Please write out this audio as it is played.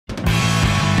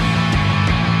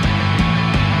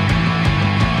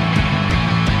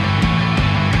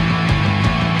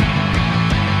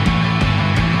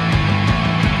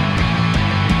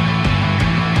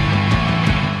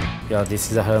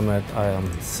this is a hermit. I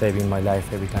am saving my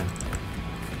life every time.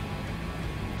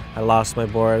 I lost my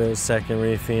board, it was second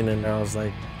reefing, and I was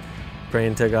like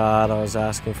praying to God. I was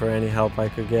asking for any help I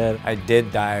could get. I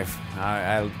did dive.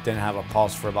 I didn't have a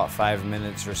pulse for about 5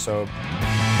 minutes or so.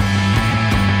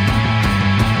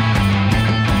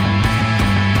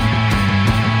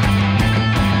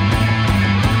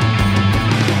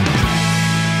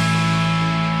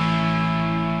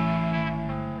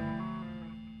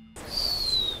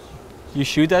 You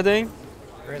shoot that thing?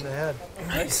 Right in the head.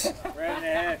 Nice. Right in the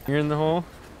head. You're in the hole?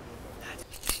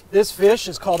 This fish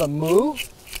is called a mu,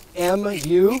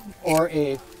 M-U, or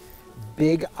a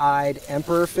big-eyed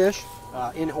emperor fish.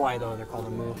 In Hawaii, though, they're called a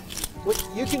mu. What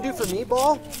you can do for me,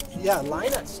 Ball? Yeah,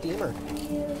 line that steamer.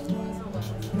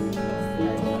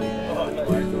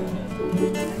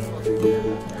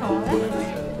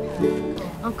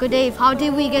 Uncle Dave, how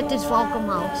did we get this Volcom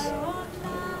house?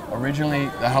 Originally,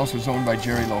 the house was owned by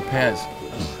Gerry Lopez.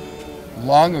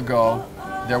 Long ago,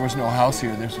 there was no house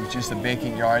here. This was just a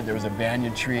baking yard. There was a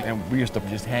banyan tree, and we used to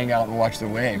just hang out and watch the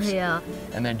waves. Yeah.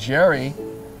 And then Gerry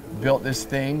built this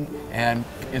thing, and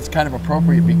it's kind of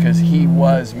appropriate because he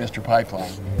was Mr.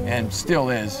 Pipeline, and still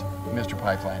is Mr.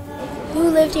 Pipeline. Who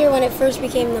lived here when it first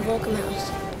became the Volcom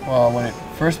house? Well, when it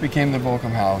first became the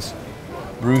Volcom house,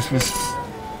 Bruce was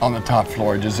on the top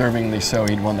floor, deservingly so.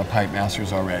 He'd won the Pipe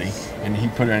Masters already, and he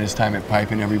put in his time at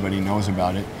Pipe, and everybody knows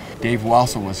about it. Dave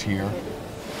Wassel was here.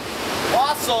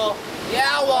 Wassel?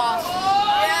 Yeah, Wassel.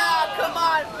 Yeah, come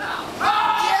on.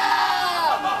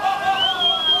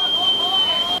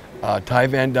 Yeah! Ty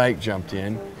Van Dyke jumped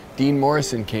in. Dean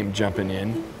Morrison came jumping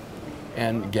in,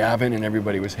 and Gavin and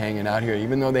everybody was hanging out here.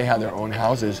 Even though they had their own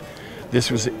houses,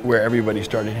 this was where everybody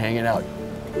started hanging out.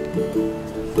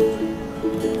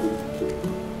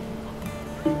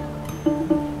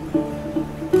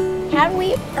 How do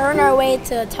we earn our way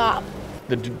to the top?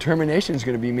 The determination is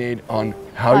going to be made on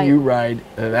how you ride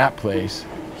that place.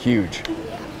 Huge.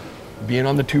 Being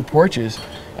on the two porches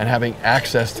and having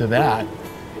access to that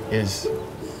is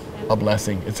a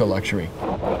blessing. It's a luxury.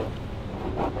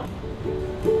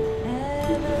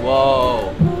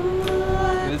 Whoa.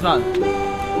 This one.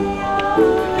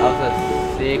 That was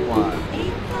a sick one.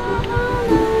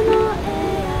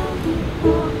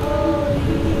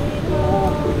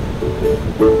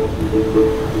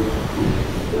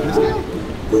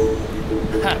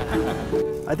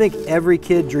 I think every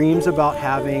kid dreams about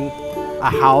having a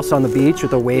house on the beach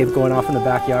with a wave going off in the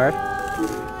backyard.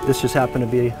 This just happened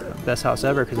to be the best house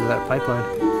ever because of that pipeline.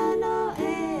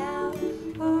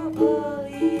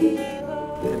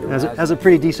 It has a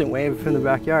pretty decent wave in the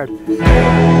backyard.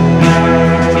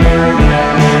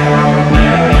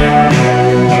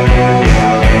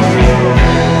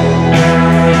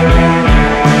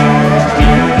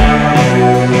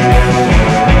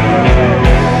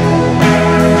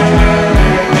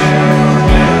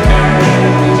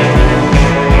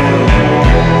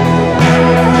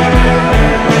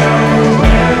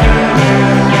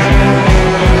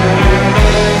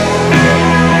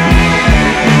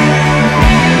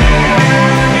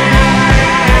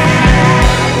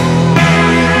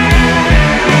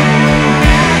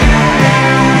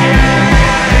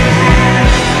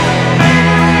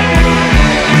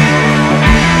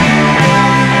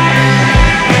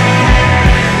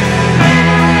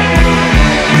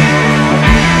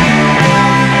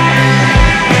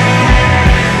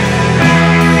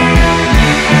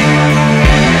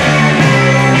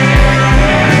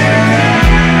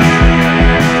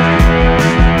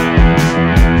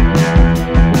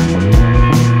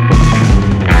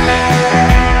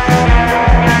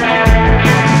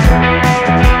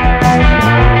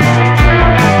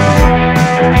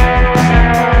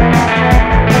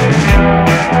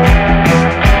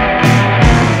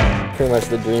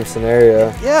 The dream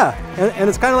scenario. Yeah, and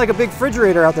it's kind of like a big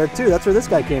refrigerator out there too. That's where this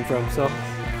guy came from, so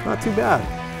not too bad.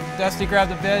 Dusty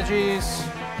grabbed the veggies.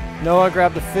 Noah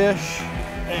grabbed the fish.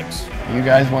 Thanks. You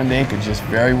guys one day could just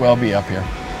very well be up here.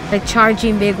 Like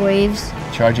charging big waves?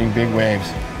 Charging big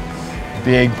waves.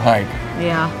 Big pipe.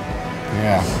 Yeah.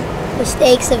 Yeah. The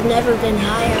stakes have never been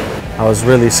higher. I was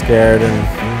really scared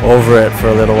and over it for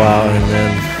a little while, and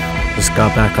then just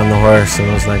got back on the horse and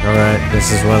was like, all right,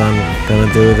 this is what I'm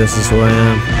gonna do, this is who I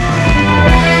am.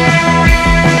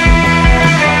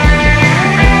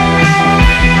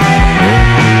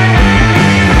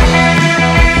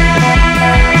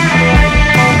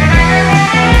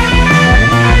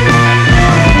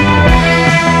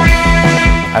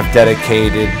 I've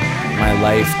dedicated my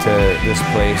life to this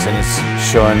place, and it's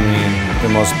shown me the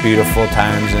most beautiful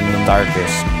times and the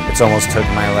darkest. It's almost took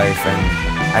my life, and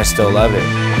I still love it.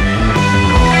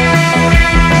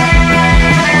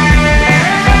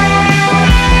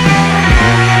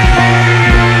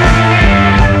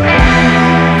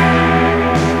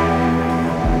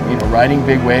 riding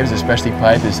big waves, especially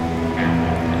pipe, is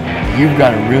you've got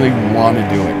to really want to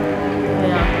do it.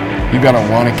 Yeah. You've got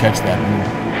to want to catch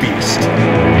that beast.